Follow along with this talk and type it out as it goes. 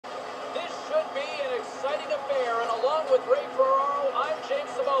with Ray Ferraro, I'm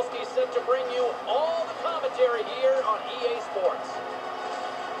James Cebulski, set to bring you all the commentary here on EA Sports.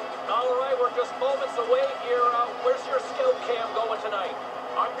 All right, we're just moments away here. Where's your scout cam going tonight?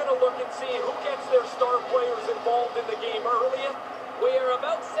 I'm going to look and see who gets their star players involved in the game earliest. We are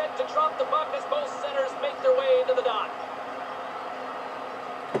about set to drop the puck as both centers make their way into the dot.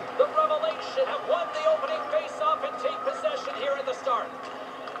 The Revelation have won the opening face-off and take possession here at the start.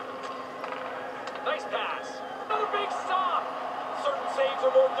 Nice pass. Another big stop. Certain saves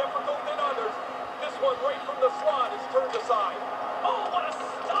are more difficult than others. This one right from the slot is turned aside. Oh, what a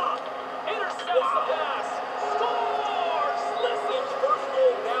stop. Intercepts the pass. Scores! Listen. First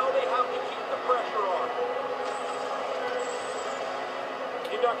goal, now they have to keep the pressure on.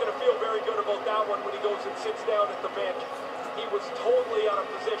 He's not going to feel very good about that one when he goes and sits down at the bench. He was totally out of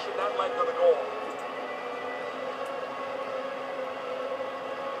position. That led to the goal.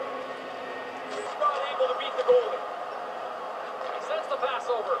 He's not able to beat the goalie. Sends the pass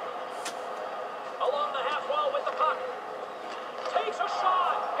over. Along the half wall with the puck. Takes a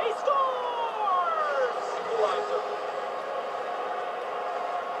shot. He scores! Equalizer.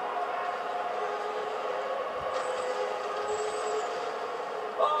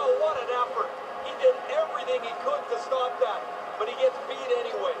 Oh, what an effort. He did everything he could to stop that, but he gets beat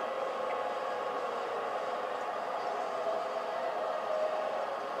anyway.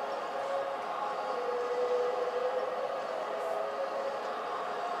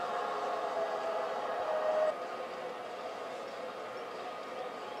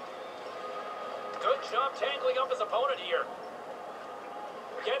 Good job tangling up his opponent here.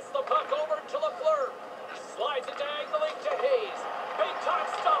 Gets the puck over to Lafleur. Slides it diagonally to Hayes. Big time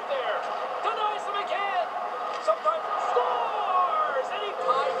stop there. Denies him again. Sometimes Scores! And he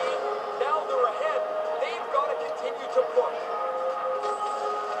tie game. Now they're ahead. They've got to continue to push.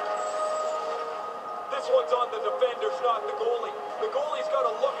 This one's on the defenders, not the goalie. The goalie's got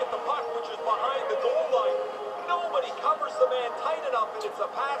to look at the puck, which is behind the goal line. Nobody covers the man tight enough, and it's a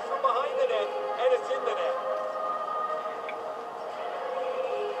pass from behind the net, and it's in the net.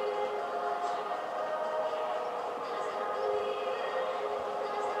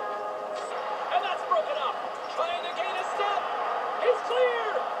 And that's broken up. Trying to gain a step. He's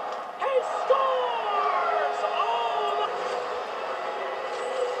clear. He scores! Oh!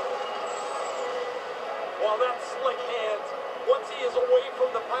 While that's slick hands, once he is away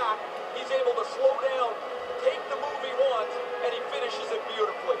from the pack, he's able to slow down, take the move he wants, and he finishes it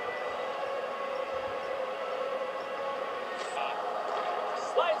beautifully.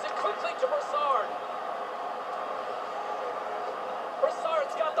 Slides it quickly to Broussard.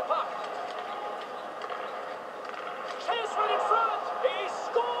 Broussard's got the puck. Chance right in front. He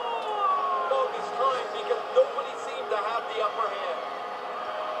scores! Bogus time because nobody seemed to have the upper hand.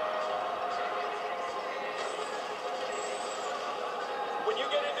 When you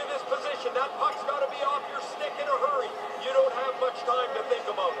get into this position, that puck's got to be off your stick in a hurry. You don't have much time to think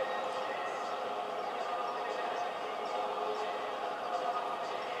about it.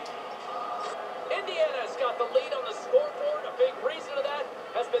 Indiana's got the lead on the scoreboard. A big reason of that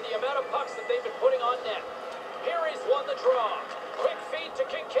has been the amount of pucks that they've been putting on net. Perry's won the draw. Quick feed to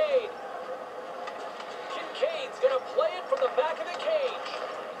Kincaid. Kincaid's going to play it from the back of the cage.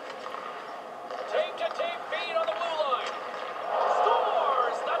 Tape-to-tape feed on the blue line.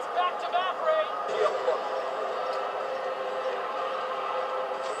 Scores! That's back-to-back, Ray.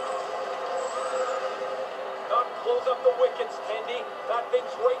 Not close up the wickets, Tendy. That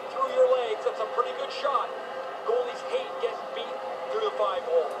thing's right through your legs. That's a pretty good shot. Goalies hate getting beat through the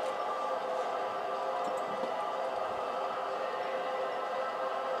 5-hole.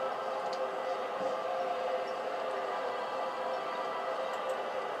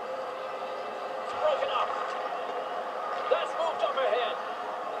 Broken up. That's moved up ahead.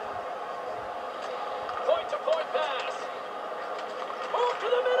 Point-to-point pass. Move to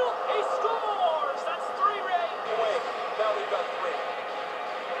the middle. He scores. That's 3, Ray. Away. Now they've got 3.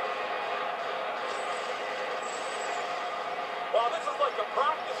 Wow, this is like a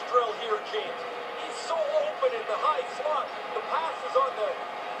practice drill here, James. He's so open in the high slot. The pass is on the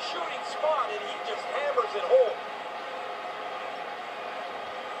shooting spot, and he just hammers it home.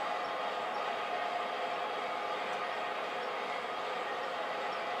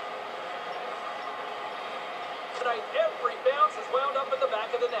 Tonight, every bounce is wound up in the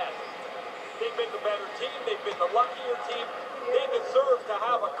back of the net. They've been the better team. They've been the luckier team. They deserve to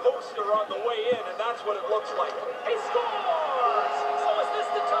have a coaster on the way in, and that's what it looks like. He scores! So is this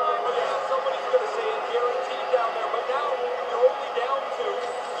the time? Yeah, somebody's going to say it guaranteed down there, but now you're only down 2.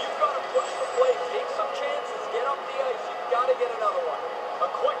 You've got to push the play, take some chances, get up the ice. You've got to get another one. A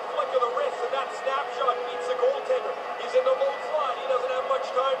quick flick of the wrist, and that snapshot beats the goaltender. He's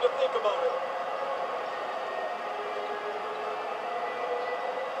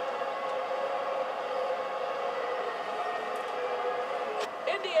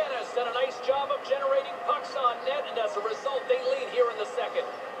done a nice job of generating pucks on net, and as a result, they lead here in the second.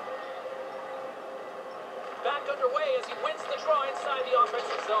 Back underway as he wins the draw inside the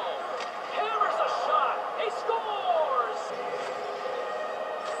offensive zone. Hammers a shot. He scores!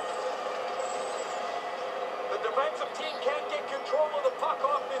 The defensive team can't get control of the puck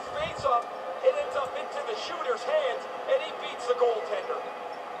off this faceoff. It ends up into the shooter's hands, and he beats the goaltender.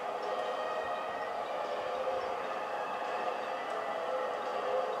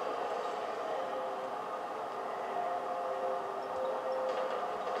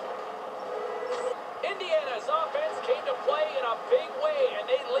 Indiana's offense came to play in a big way, and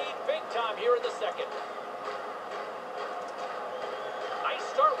they lead big time here in the second. Nice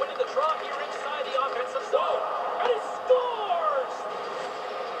start winning the draw here inside the offensive zone. And he scores!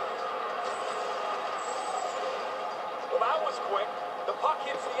 Well, that was quick. The puck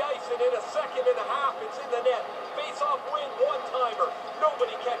hits the ice, and in a second and a half, it's in the net. Face-off win, one-timer.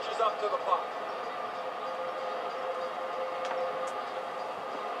 Nobody catches up to the puck.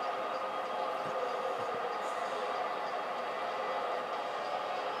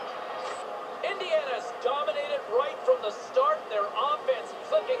 Indiana's dominated right from the start. Their offense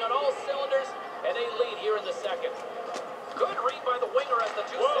clicking on all cylinders, and they lead here in the second. Good read by the winger as the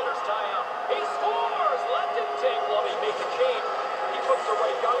two centers tie up. He scores! Let him take one. He makes a change. He puts the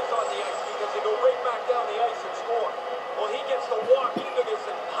right guys on the ice because they go right back down the ice and score. Well, he gets to walk into this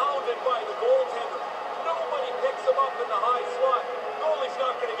and pounded by the goaltender. Nobody picks him up in the high slot. Goalie's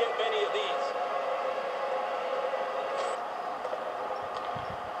not going to get many of these.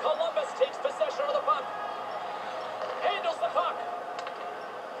 Columbus takes possession of the puck. Handles the puck.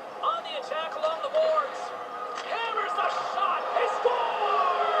 On the attack along the boards. Hammers the shot. He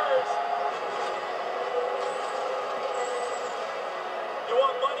scores! You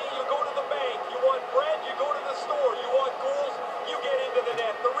want money, you go to the bank. You want bread, you go to the store. You want goals, you get into the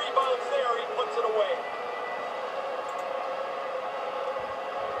net. The rebound's there, he puts it away.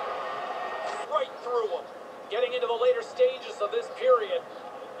 Right through him. Getting into the later stages of this period.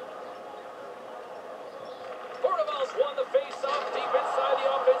 Porteval's won the face-off deep inside the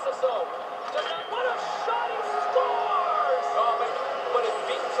offensive zone. What a shot! He scores! But it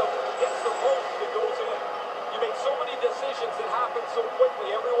beats him, hits the post, it goes in. You make so many decisions that happen so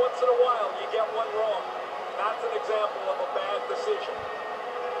quickly. Every once in a while, you get one wrong. That's an example of a bad decision.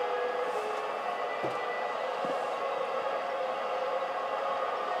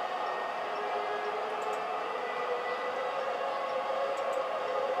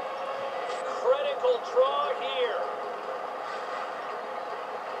 Critical draw here.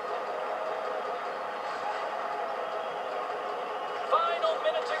 Final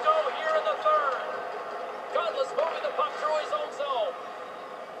minute to go here in the third. Godless moving the puck through his own zone.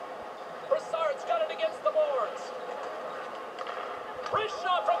 Brassard's got it against the boards. Wrist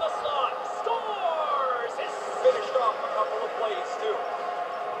shot from the slot. Scores! It's Finished off a couple of plays, too.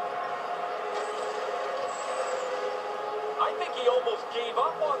 I think he almost gave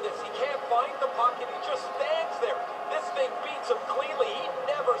up on this. He can't find the puck, and he just stands there. This thing beats him cleanly. He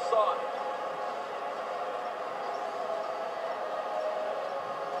never saw it.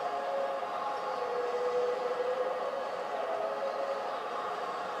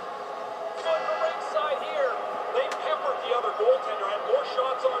 good from ringside here. They peppered the other goaltender, had more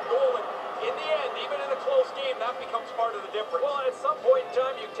shots on goal, and in the end, even in a close game, that becomes part of the difference. Well, at some point in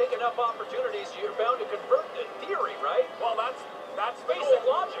time, you take enough opportunities, you're bound to convert in theory, right? Well, that's the Basic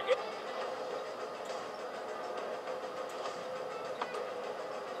goal. logic.